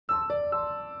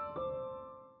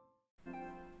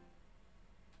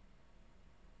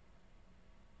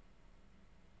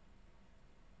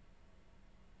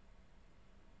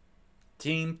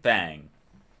Team Fang.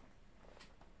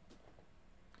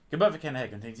 Goodbye Volcano High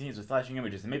contains scenes with flashing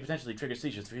images and may potentially trigger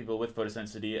seizures for people with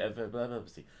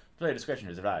photosensitivity. Player discretion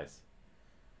is advised.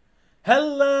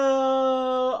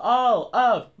 Hello, all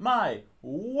of my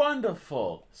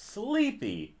wonderful,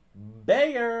 sleepy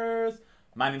bears!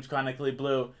 My name's Chronically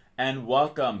Blue, and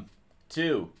welcome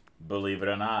to, believe it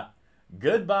or not,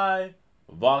 Goodbye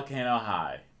Volcano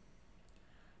High.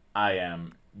 I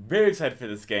am very excited for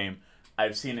this game.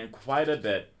 I've seen it quite a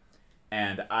bit,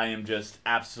 and I am just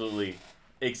absolutely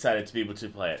excited to be able to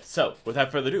play it. So,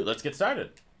 without further ado, let's get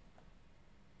started.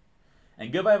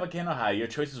 In Goodbye Volcano High, your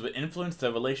choices will influence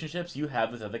the relationships you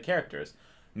have with other characters.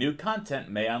 New content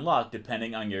may unlock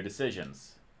depending on your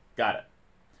decisions. Got it.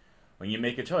 When you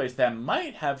make a choice that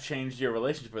might have changed your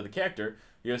relationship with a character,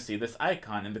 you'll see this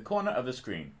icon in the corner of the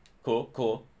screen. Cool,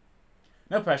 cool.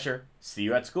 No pressure. See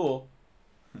you at school.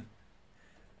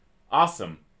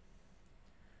 Awesome.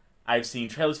 I've seen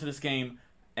trailers for this game,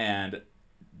 and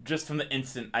just from the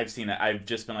instant I've seen it, I've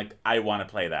just been like, I want to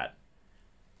play that.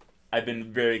 I've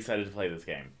been very excited to play this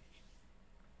game.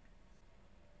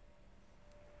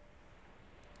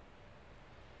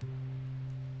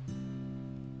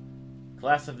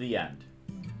 Class of the End.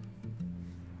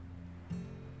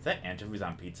 Is that anchovies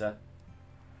on pizza?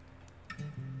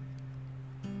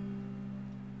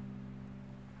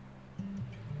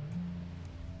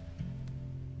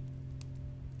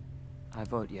 I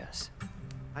vote yes.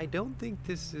 I don't think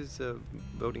this is a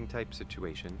voting type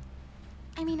situation.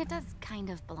 I mean, it does kind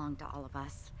of belong to all of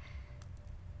us.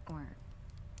 Or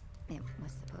it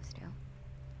was supposed to.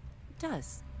 It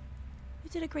does.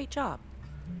 You did a great job.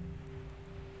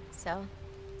 So,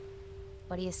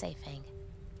 what do you say, Fang?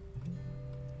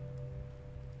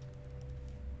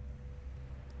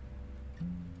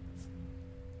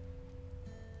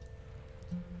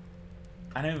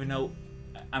 I don't even know.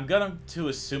 I'm going to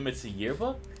assume it's a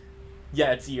yearbook?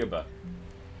 Yeah, it's a yearbook.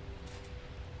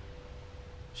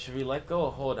 Should we let go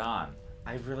or hold on?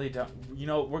 I really don't. You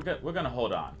know, we're gonna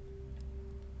hold on.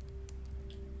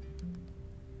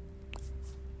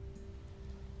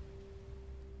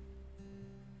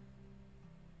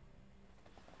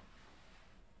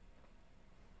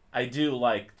 I do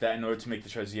like that in order to make the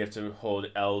choice, you have to hold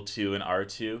L2 and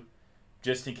R2,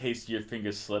 just in case your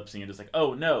finger slips and you're just like,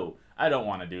 oh no, I don't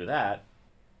want to do that.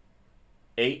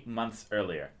 8 months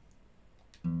earlier.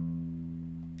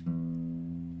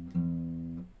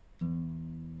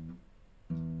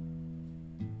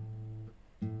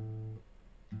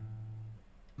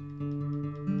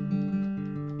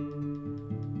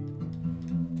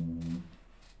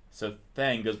 So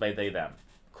Fang goes by they, them.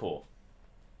 Cool.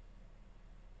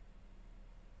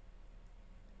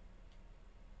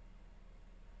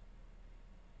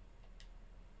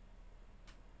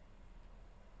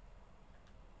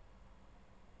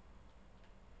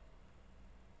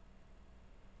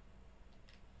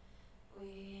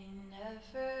 We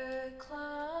never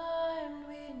climbed,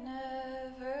 we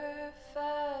never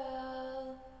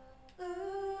fell. Ooh,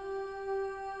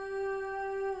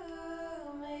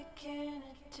 making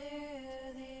it to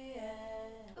the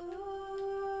end. Ooh,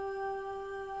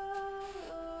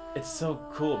 It's so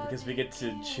cool because we get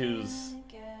to choose,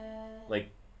 like,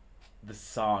 the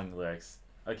song lyrics.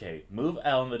 Okay, move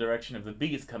L in the direction of the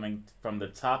beats coming from the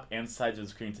top and sides of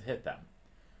the screen to hit them.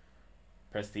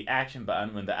 Press the action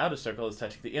button when the outer circle is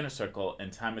touching the inner circle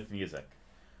in time with music.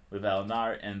 Move L and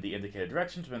R in the indicated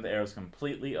directions when the arrows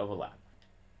completely overlap.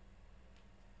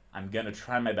 I'm gonna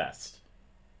try my best.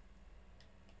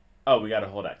 Oh, we gotta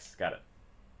hold X. Got it.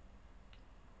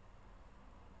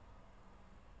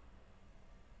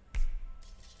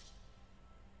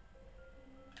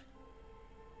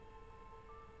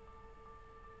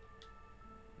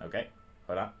 Okay,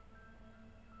 hold on.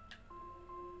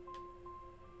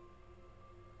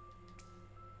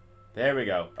 There we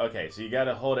go. Okay, so you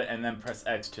gotta hold it and then press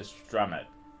X to strum it.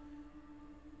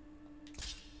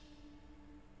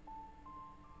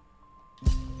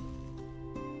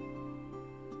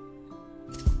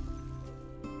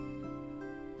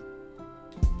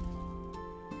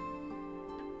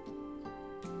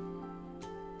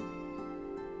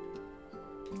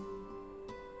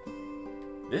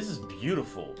 This is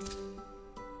beautiful.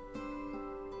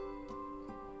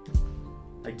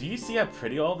 Like, do you see how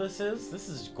pretty all this is? This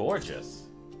is gorgeous.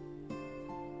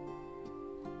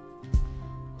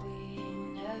 we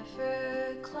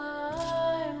never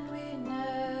climbed, we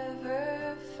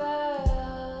never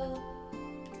fell.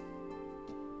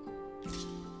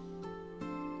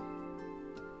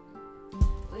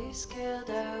 We scaled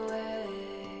our way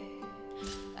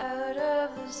out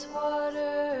of this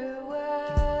water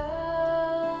well.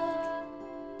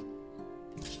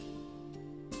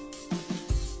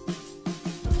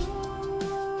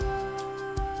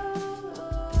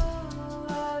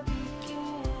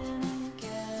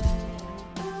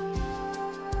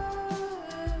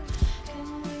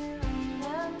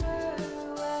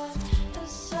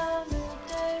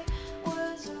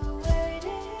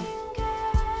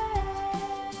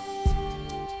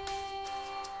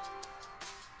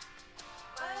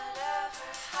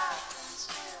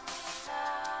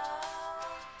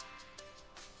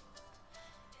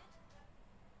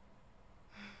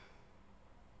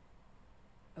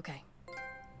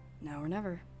 Now or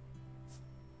never.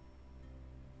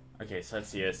 Okay, so let's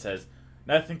see. It says,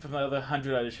 nothing from the other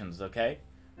 100 auditions, okay?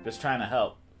 Just trying to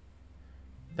help.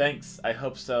 Thanks, I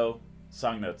hope so.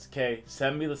 Song notes, okay?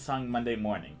 Send me the song Monday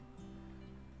morning.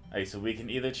 Okay, so we can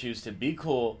either choose to be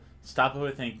cool, stop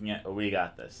overthinking it, or we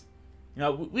got this. You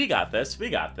know, we got this. We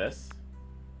got this.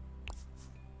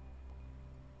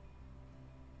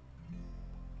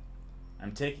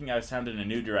 I'm taking our sound in a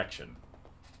new direction.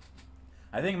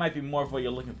 I think it might be more of what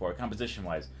you're looking for,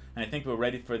 composition-wise. And I think we're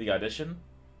ready for the audition.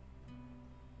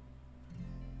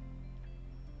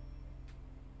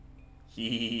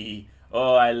 Hee.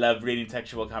 Oh, I love reading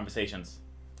textual conversations.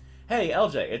 Hey,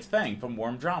 LJ, it's Fang from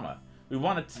Warm Drama. We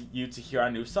wanted you to hear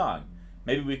our new song.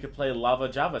 Maybe we could play Lava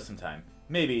Java sometime.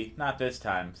 Maybe, not this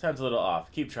time. Sounds a little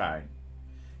off. Keep trying.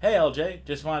 Hey, LJ,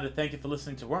 just wanted to thank you for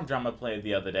listening to Warm Drama play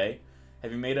the other day.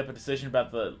 Have you made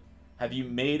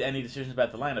any decisions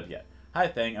about the lineup yet? Hi,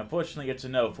 Fang. Unfortunately, it's a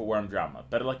no for Warm Drama.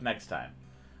 Better luck next time.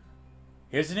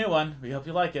 Here's a new one. We hope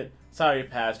you like it. Sorry,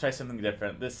 Paz. Try something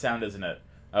different. This sound isn't it.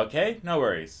 Okay? No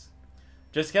worries.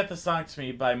 Just get the song to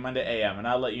me by Monday AM, and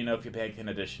I'll let you know if you pick an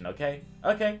audition, okay?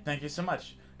 Okay, thank you so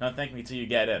much. Don't thank me till you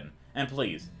get in. And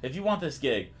please, if you want this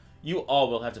gig, you all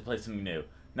will have to play something new.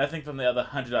 Nothing from the other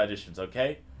 100 auditions,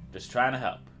 okay? Just trying to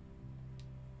help.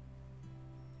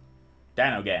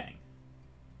 Dino Gang.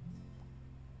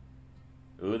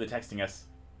 Ooh, they're texting us.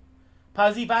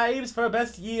 Posy vibes for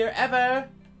best year ever!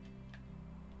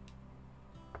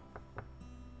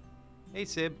 Hey,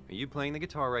 Sib, are you playing the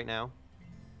guitar right now?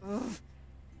 Ugh.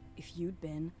 If you'd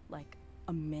been, like,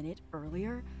 a minute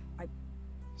earlier,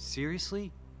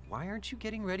 Seriously? Why aren't you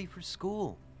getting ready for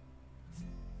school?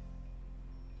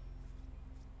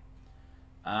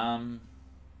 None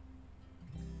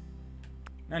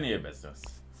of your business.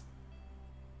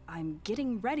 I'm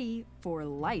getting ready for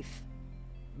life.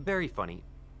 Very funny.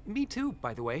 Me too,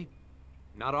 by the way.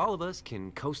 Not all of us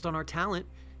can coast on our talent.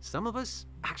 Some of us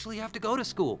actually have to go to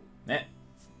school. Eh.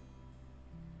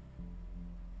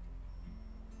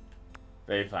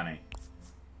 Very funny.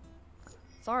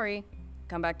 Sorry.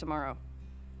 Come back tomorrow.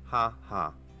 Ha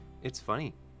ha. It's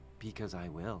funny. Because I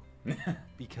will.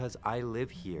 Because I live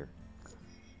here.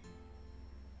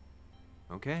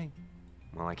 Okay.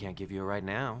 Well, I can't give you a ride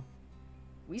now.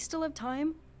 We still have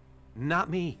time? Not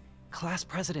me. Class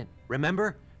president.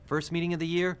 Remember? First meeting of the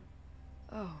year?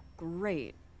 Oh,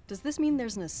 great. Does this mean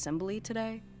there's an assembly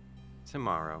today?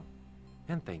 Tomorrow.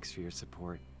 And thanks for your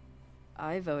support.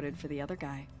 I voted for the other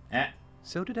guy. Eh.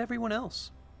 So did everyone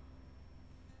else.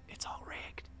 It's all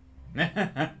rigged.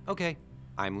 Okay,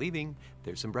 I'm leaving.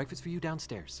 There's some breakfast for you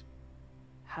downstairs.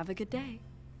 Have a good day.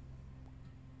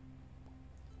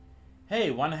 Hey,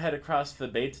 wanna head across the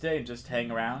bay today and just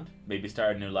hang around? Maybe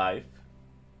start a new life?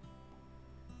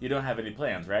 You don't have any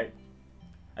plans, right?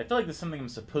 I feel like there's something I'm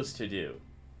supposed to do.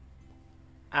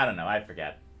 I don't know, I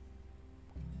forget.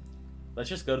 Let's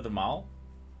just go to the mall?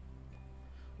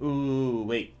 Ooh,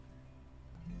 wait.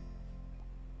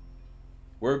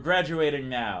 We're graduating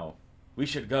now. We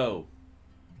should go.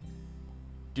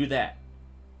 Do that.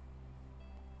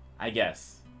 I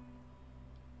guess.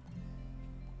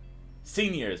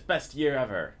 Seniors, best year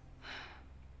ever.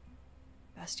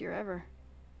 Best year ever.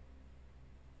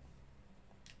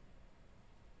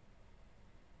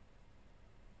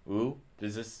 Ooh,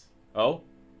 does this... Oh.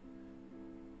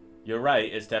 You're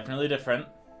right, it's definitely different.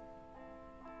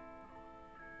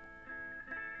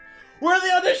 We're in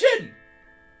the audition!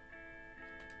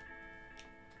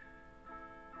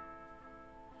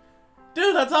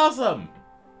 Dude, that's awesome!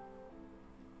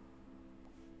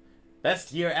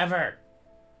 Best year ever!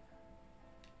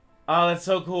 Oh, that's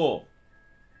so cool.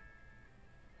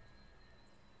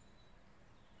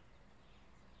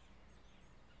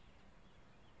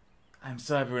 I'm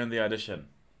so happy we're in the audition.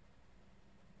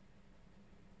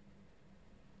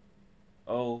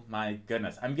 Oh my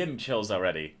goodness, I'm getting chills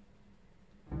already.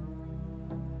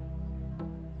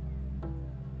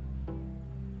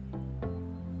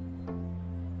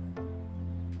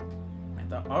 And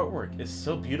the artwork is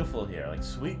so beautiful here, like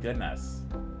sweet goodness.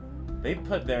 They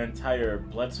put their entire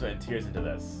blood, sweat, and tears into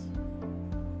this.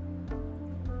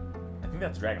 I think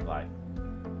that's Dragonfly.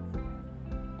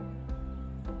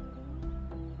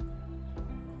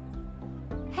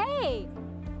 Hey!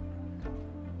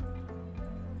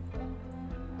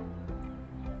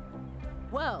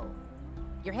 Whoa.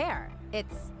 Your hair.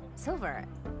 It's silver.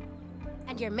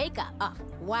 And your makeup. Oh,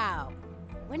 wow.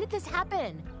 When did this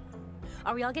happen?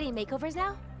 Are we all getting makeovers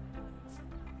now?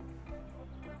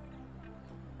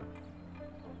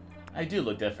 I do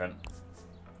look different.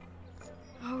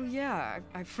 Oh yeah,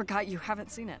 I forgot you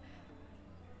haven't seen it.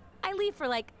 I leave for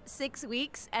like 6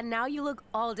 weeks, and now you look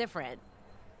all different.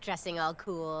 Dressing all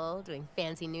cool, doing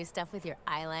fancy new stuff with your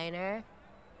eyeliner.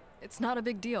 It's not a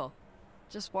big deal.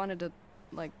 Just wanted to,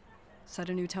 like, set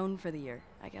a new tone for the year,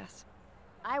 I guess.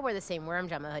 I wore the same worm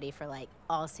drama hoodie for like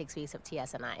all 6 weeks of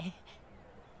TSNI.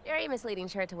 Very misleading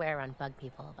shirt to wear around bug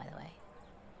people, by the way.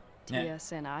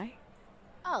 TSNI?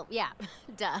 Oh, yeah,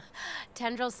 duh.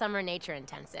 Tendril Summer Nature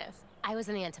Intensive. I was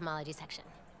in the entomology section.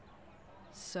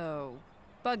 So,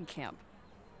 bug camp.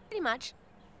 Pretty much.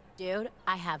 Dude,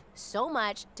 I have so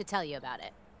much to tell you about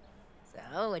it.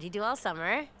 So, what'd you do all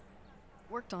summer?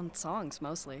 Worked on songs,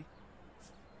 mostly.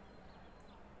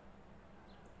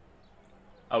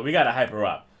 Oh, we gotta hype her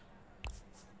up.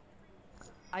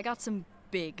 I got some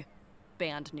big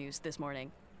band news this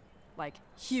morning. Like,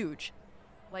 huge.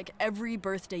 Like every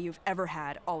birthday you've ever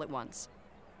had all at once.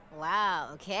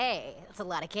 Wow, okay. That's a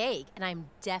lot of cake, and I'm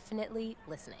definitely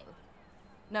listening.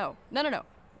 No.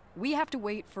 We have to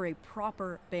wait for a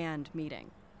proper band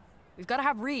meeting. We've got to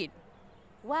have Reed.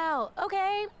 Wow,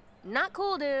 okay. Not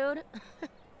cool, dude.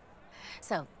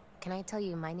 So, can I tell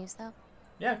you my news, though?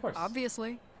 Yeah, of course.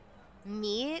 Obviously.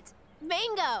 Meet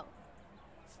Mango!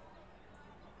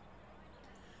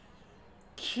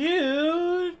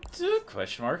 Cute?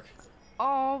 Question mark.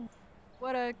 Oh,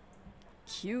 what a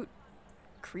cute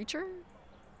creature.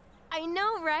 I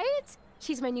know, right?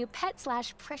 She's my new pet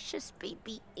 / precious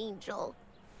baby angel.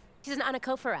 She's an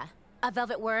onychophora, a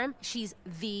velvet worm. She's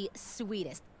the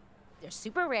sweetest. They're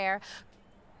super rare.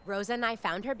 Rosa and I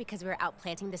found her because we were out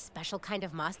planting this special kind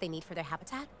of moss they need for their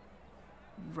habitat.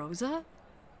 Rosa?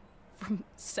 From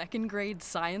 2nd grade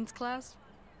science class?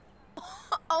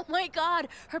 Oh my god,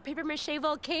 her paper mache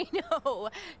volcano!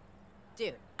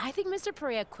 Dude, I think Mr.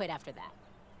 Perea quit after that.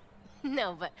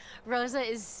 No, but Rosa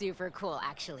is super cool,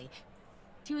 actually.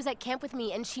 She was at camp with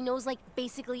me and she knows, like,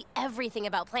 basically everything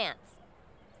about plants.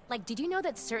 Like, did you know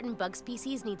that certain bug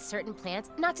species need certain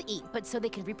plants, not to eat, but so they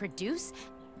can reproduce?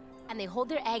 And they hold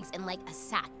their eggs in, like, a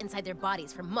sac inside their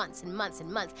bodies for months and months and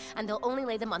months, and they'll only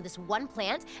lay them on this one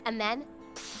plant, and then...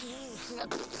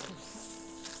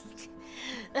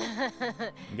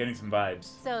 I'm getting some vibes.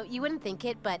 So, you wouldn't think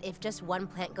it, but if just one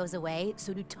plant goes away,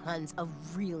 so do tons of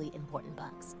really important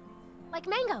bugs. Like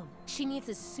Mango. She needs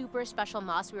this super special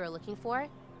moss we were looking for.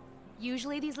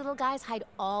 Usually these little guys hide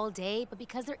all day, but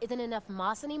because there isn't enough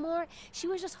moss anymore, she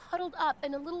was just huddled up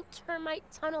in a little termite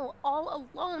tunnel all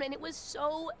alone, and it was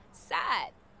so sad.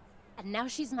 And now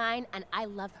she's mine, and I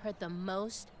love her the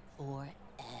most forever.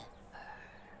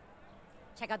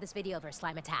 Check out this video of her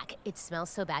slime attack. It smells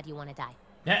so bad you want to die.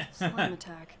 Slime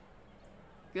Attack.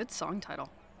 Good song title.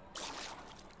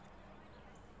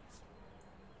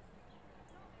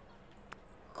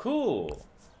 Cool.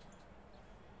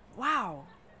 Wow.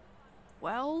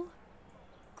 Well,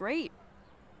 great.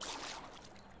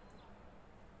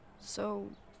 So,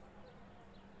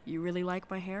 you really like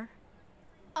my hair?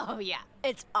 Oh yeah,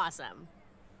 it's awesome.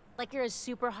 Like you're a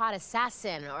super hot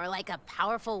assassin or like a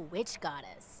powerful witch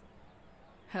goddess.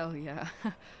 Hell yeah.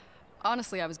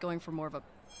 Honestly, I was going for more of a...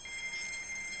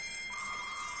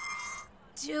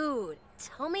 Dude,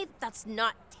 tell me that's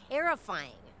not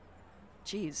terrifying.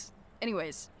 Jeez.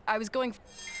 Anyways, I was going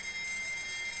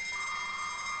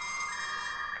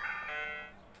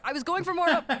for more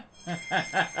of a...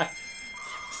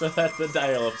 So that's the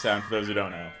dial-up sound for those who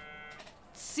don't know.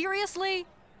 Seriously?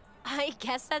 I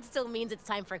guess that still means it's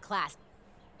time for class.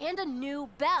 And a new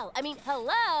bell. I mean,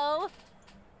 hello?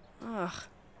 Ugh.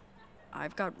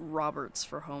 I've got Roberts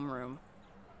for homeroom.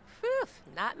 Whew,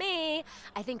 not me.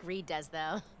 I think Reed does,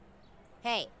 though.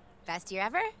 Hey, best year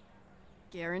ever?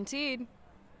 Guaranteed.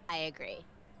 I agree.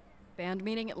 Band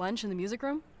meeting at lunch in the music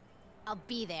room? I'll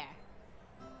be there.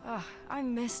 Ugh, I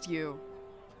missed you.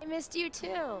 I missed you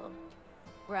too.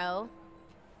 Bro.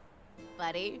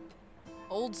 Buddy.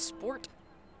 Old sport.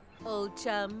 Old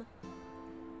chum.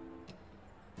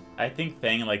 I think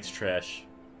Fang likes trash.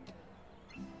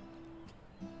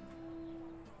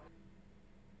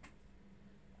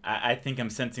 I think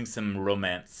I'm sensing some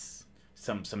romance,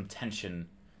 some tension,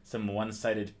 some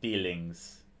one-sided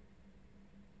feelings.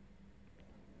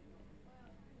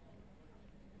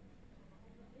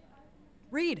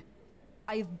 Reed,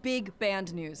 I have big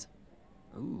band news.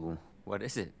 Ooh, what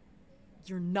is it?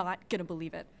 You're not gonna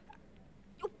believe it.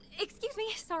 Oh, excuse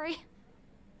me, sorry.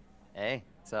 Hey,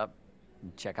 what's up?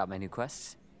 Check out my new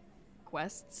quests?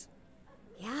 Quests?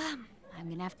 Yeah, I'm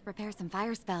gonna have to prepare some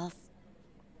fire spells.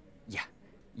 Yeah,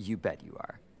 you bet you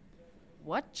are.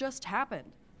 What just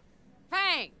happened?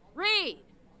 Fang! Reed!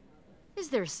 Is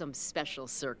there some special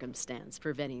circumstance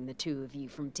preventing the two of you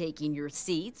from taking your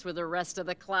seats with the rest of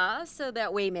the class so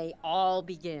that we may all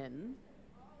begin?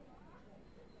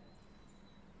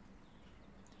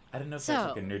 I don't know if So,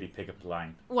 that's like a nerdy pickup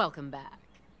line. welcome back,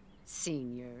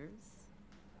 seniors.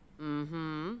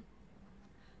 Mm-hmm.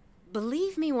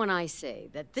 Believe me when I say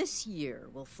that this year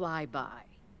will fly by,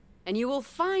 and you will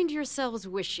find yourselves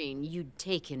wishing you'd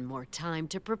taken more time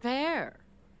to prepare.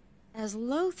 As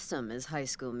loathsome as high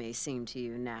school may seem to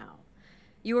you now,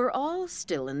 you are all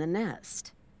still in the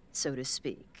nest, so to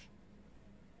speak.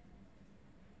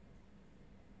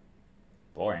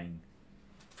 Boring.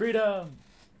 Freedom!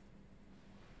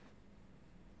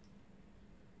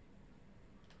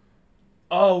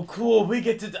 Oh, cool. We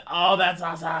get to... Oh, that's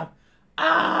awesome.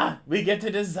 Ah! We get to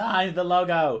design the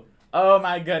logo. Oh,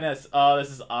 my goodness. Oh, this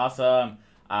is awesome.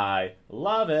 I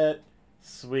love it.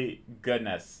 Sweet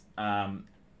goodness. I'm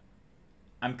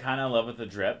kind of in love with the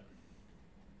drip.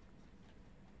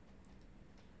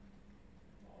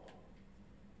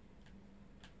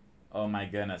 Oh, my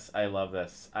goodness. I love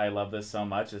this. I love this so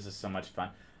much. This is so much fun.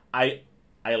 I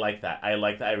like that. I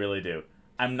like that. I really do.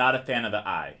 I'm not a fan of the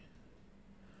eye.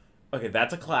 Okay,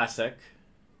 that's a classic.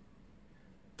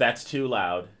 That's too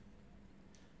loud.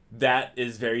 That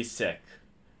is very sick.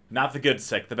 Not the good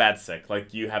sick, the bad sick,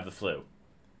 like you have the flu.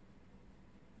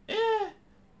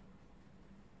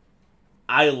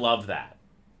 I love that.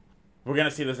 We're gonna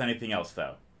see if there's anything else,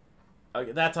 though.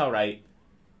 Okay, that's alright.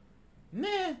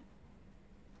 Nah.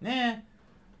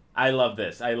 I love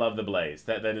this. I love the blaze.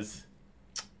 That is...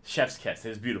 Chef's kiss.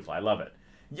 It is beautiful. I love it.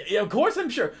 Yeah, of course, I'm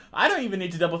sure. I don't even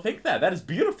need to double think that. That is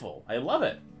beautiful. I love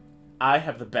it. I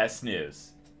have the best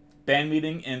news. Band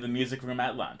meeting in the music room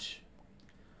at lunch.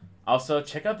 Also,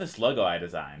 check out this logo I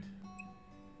designed.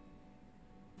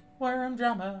 Worm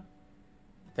drama.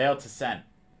 Failed to send.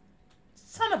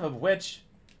 Son of a witch.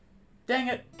 Dang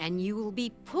it. And you will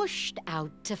be pushed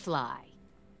out to fly.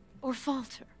 Or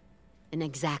falter. In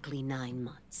exactly 9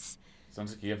 months.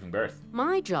 Sounds like you're giving birth.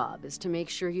 My job is to make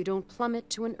sure you don't plummet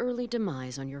to an early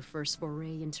demise on your first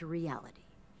foray into reality.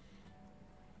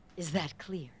 Is that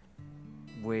clear?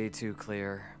 Way too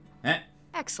clear.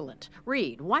 Excellent.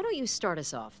 Reed, why don't you start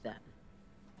us off then?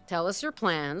 Tell us your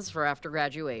plans for after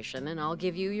graduation, and I'll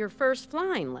give you your first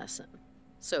flying lesson,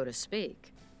 so to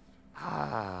speak.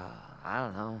 I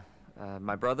don't know.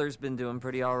 My brother's been doing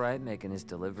pretty alright making his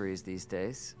deliveries these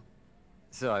days.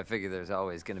 So I figure there's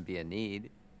always gonna be a need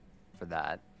for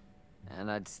that.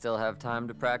 And I'd still have time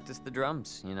to practice the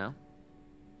drums, you know?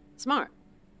 Smart.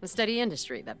 A steady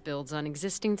industry that builds on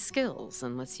existing skills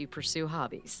and lets you pursue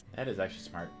hobbies. That is actually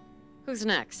smart. Who's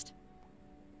next?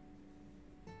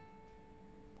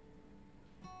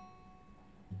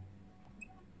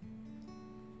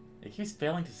 It keeps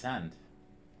failing to send.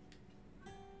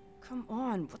 Come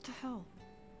on, what the hell?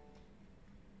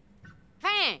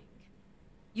 Fang!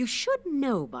 You should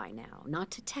know by now not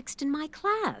to text in my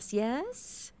class,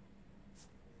 yes?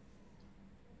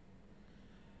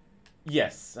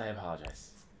 Yes, I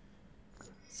apologize.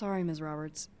 Sorry, Ms.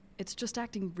 Roberts. It's just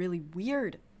acting really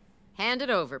weird. Hand it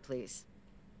over, please.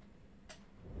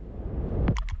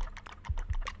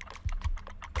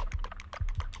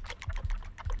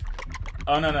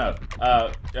 Oh, no.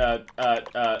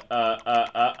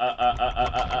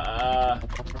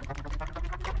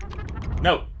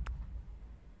 No.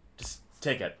 Just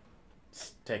take it.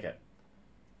 Just take it.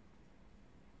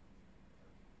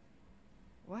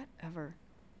 Whatever.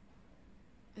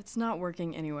 It's not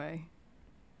working anyway.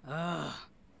 Ugh,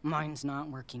 mine's not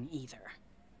working either.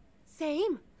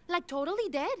 Same. Like totally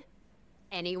dead.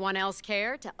 Anyone else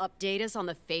care to update us on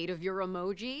the fate of your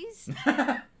emojis?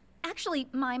 Actually,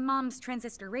 my mom's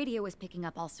transistor radio was picking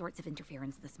up all sorts of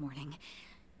interference this morning.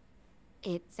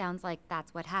 It sounds like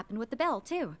that's what happened with the bell,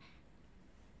 too.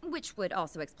 Which would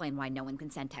also explain why no one can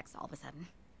send texts all of a sudden.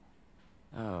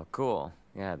 Oh, cool.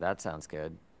 Yeah, that sounds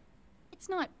good. It's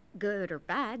not good or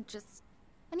bad, just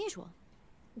unusual.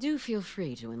 Do feel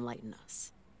free to enlighten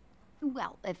us.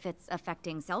 Well, if it's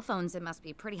affecting cell phones, it must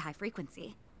be pretty high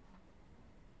frequency.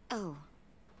 Oh,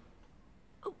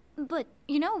 but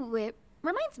you know, it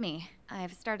reminds me,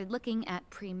 I've started looking at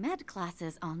pre-med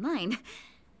classes online.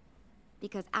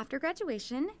 Because after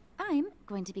graduation, I'm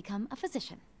going to become a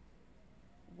physician.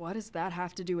 What does that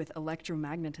have to do with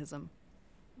electromagnetism?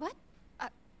 What?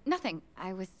 Nothing.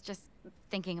 I was just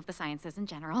thinking of the sciences in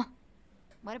general.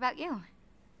 What about you?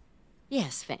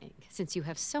 Yes, Fang, since you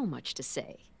have so much to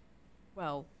say.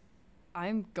 Well,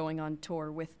 I'm going on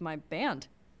tour with my band.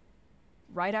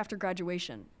 Right after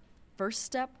graduation. First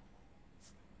step?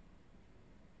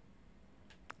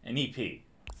 An EP.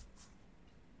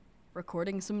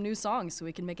 Recording some new songs so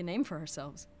we can make a name for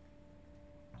ourselves.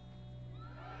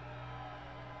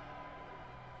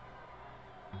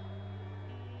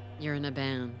 You're in a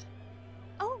band.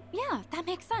 Oh, yeah, that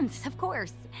makes sense, of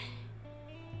course.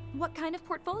 What kind of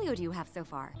portfolio do you have so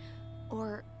far?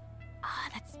 Or,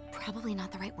 that's probably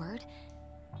not the right word.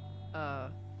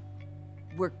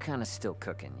 We're kind of still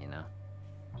cooking, you know?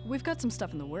 We've got some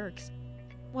stuff in the works.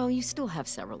 Well, you still have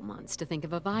several months to think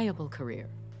of a viable career.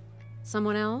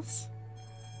 Someone else?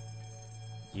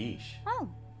 Yeesh. Oh,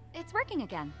 it's working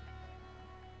again.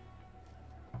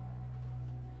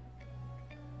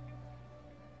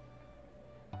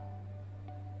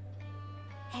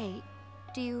 Hey,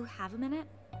 do you have a minute?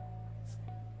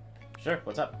 Sure,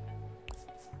 what's up?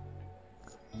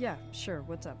 Yeah, sure,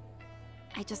 what's up?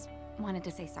 I just wanted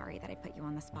to say sorry that I put you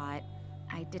on the spot.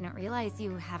 I didn't realize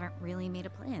you haven't really made a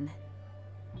plan.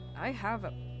 I have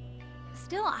a...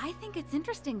 Still, I think it's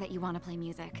interesting that you want to play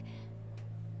music.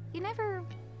 You never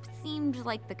seemed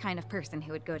like the kind of person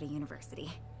who would go to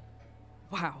university.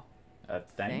 Wow.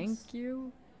 Thanks. Thank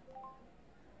you.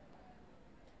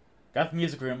 Got the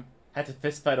music room. Had to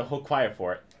fist fight a whole choir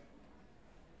for it.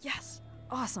 Yes,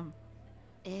 awesome.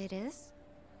 It is?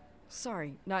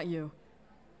 Sorry, not you.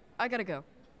 I gotta go.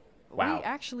 Wow. We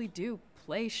actually do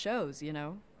play shows, you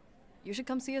know? You should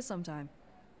come see us sometime.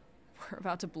 We're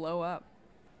about to blow up.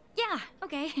 Yeah,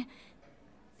 okay.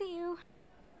 See you.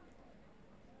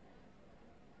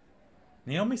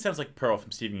 Naomi sounds like Pearl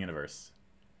from Steven Universe.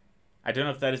 I don't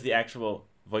know if that is the actual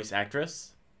voice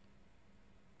actress.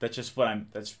 That's just what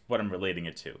I'm relating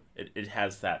it to. It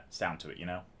has that sound to it, you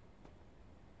know?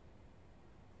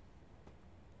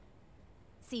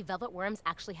 See, velvet worms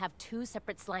actually have 2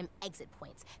 separate slime exit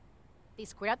points. They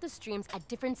squirt out the streams at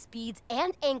different speeds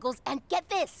and angles, and get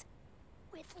this!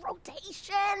 With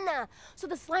rotation! So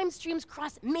the slime streams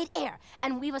cross mid-air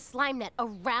and weave a slime net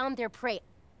around their prey.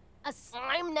 A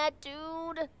slime net,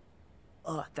 dude!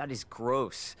 Ugh, that is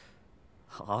gross.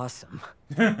 Awesome.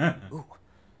 Ooh,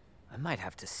 I might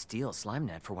have to steal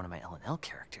SlimeNet for one of my L&L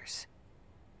characters.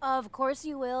 Of course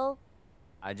you will.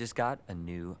 I just got a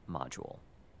new module.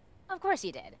 Of course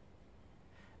you did.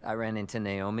 I ran into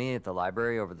Naomi at the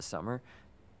library over the summer.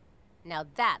 Now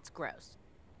that's gross.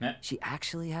 She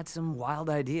actually had some wild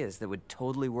ideas that would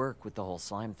totally work with the whole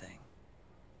slime thing.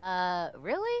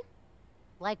 Really?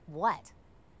 Like what?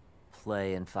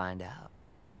 Play and find out.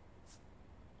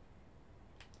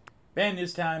 Band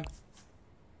news time.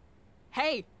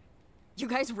 Hey! You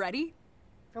guys ready?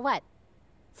 For what?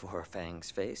 For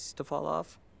Fang's face to fall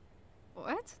off?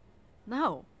 What?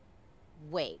 No.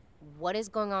 Wait, what is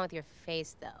going on with your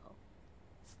face, though?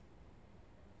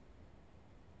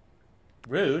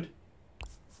 Rude.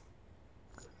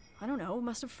 I don't know,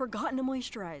 must have forgotten to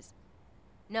moisturize.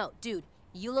 No, dude,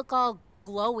 you look all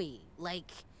glowy,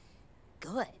 like,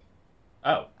 good.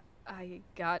 Oh. I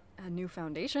got a new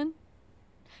foundation.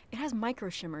 It has micro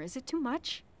shimmer, is it too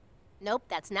much? Nope,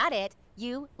 that's not it.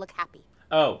 You look happy.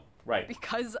 Oh, right.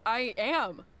 Because I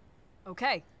am.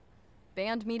 Okay,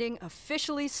 band meeting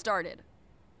officially started.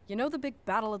 You know the big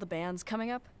Battle of the Bands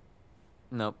coming up?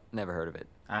 Nope, never heard of it.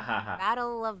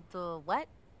 Battle of the what?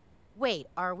 Wait,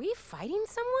 are we fighting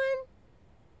someone?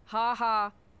 Ha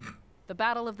ha. The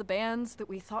Battle of the Bands that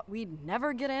we thought we'd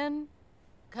never get in?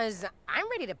 'Cause I'm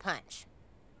ready to punch.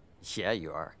 Yeah,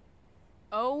 you are.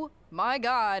 Oh my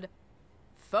god.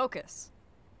 Focus.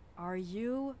 Are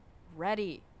you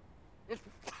ready?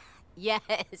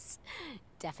 Yes,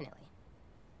 definitely.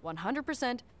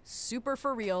 100% super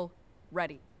for real,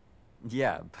 ready.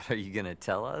 Yeah, but are you gonna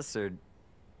tell us, or...?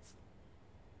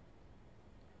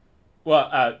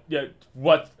 Well, yeah,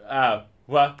 what?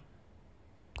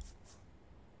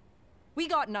 We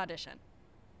got an audition.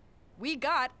 We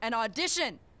got an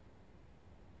audition!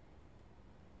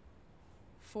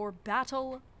 For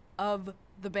Battle of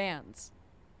the Bands.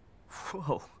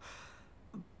 Whoa.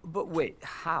 But wait,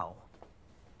 how?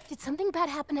 Did something bad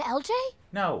happen to LJ?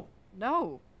 No.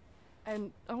 No.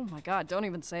 And, oh my god, don't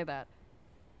even say that.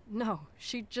 No,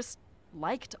 she just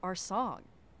liked our song.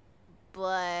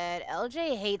 But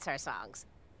LJ hates our songs.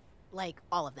 Like,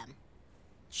 all of them.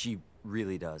 She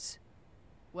really does.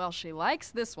 Well, she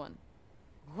likes this one.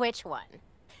 Which one?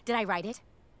 Did I write it?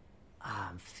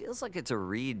 Feels like it's a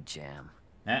Reed jam.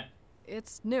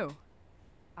 It's new.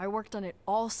 I worked on it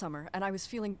all summer, and I was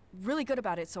feeling really good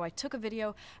about it, so I took a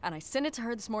video, and I sent it to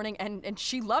her this morning, and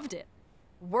she loved it.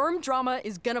 Worm Drama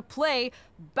is gonna play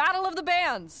Battle of the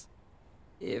Bands!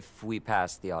 If we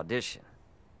pass the audition.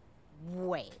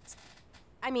 Wait.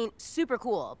 I mean, super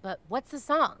cool, but what's the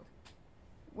song?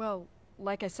 Well,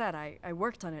 like I said, I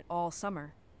worked on it all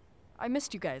summer. I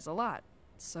missed you guys a lot,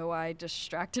 so I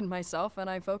distracted myself and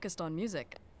I focused on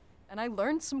music. And I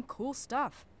learned some cool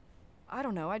stuff. I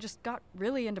don't know, I just got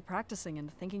really into practicing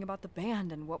and thinking about the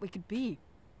band and what we could be.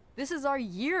 This is our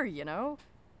year, you know?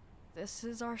 This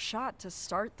is our shot to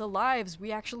start the lives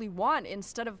we actually want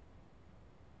instead of...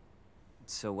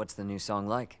 So what's the new song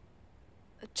like?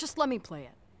 Just let me play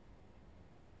it.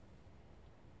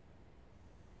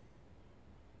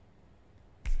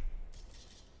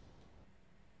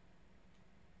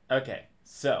 Okay,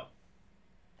 so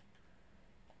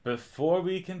before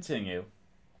we continue,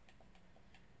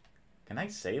 can I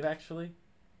save actually?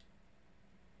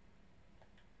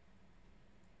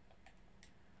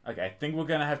 Okay, I think we're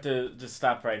gonna have to just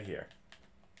stop right here.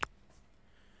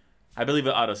 I believe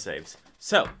it auto-saves.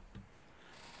 So,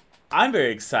 I'm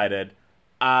very excited.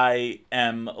 I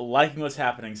am liking what's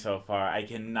happening so far. I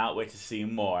cannot wait to see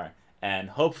more. And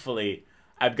hopefully,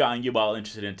 I've gotten you all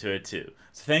interested into it too.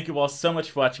 So thank you all so much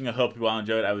for watching. I hope you all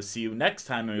enjoyed. I will see you next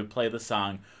time when we play the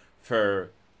song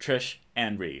for Trish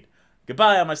and Reed.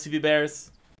 Goodbye, all my CV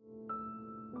Bears.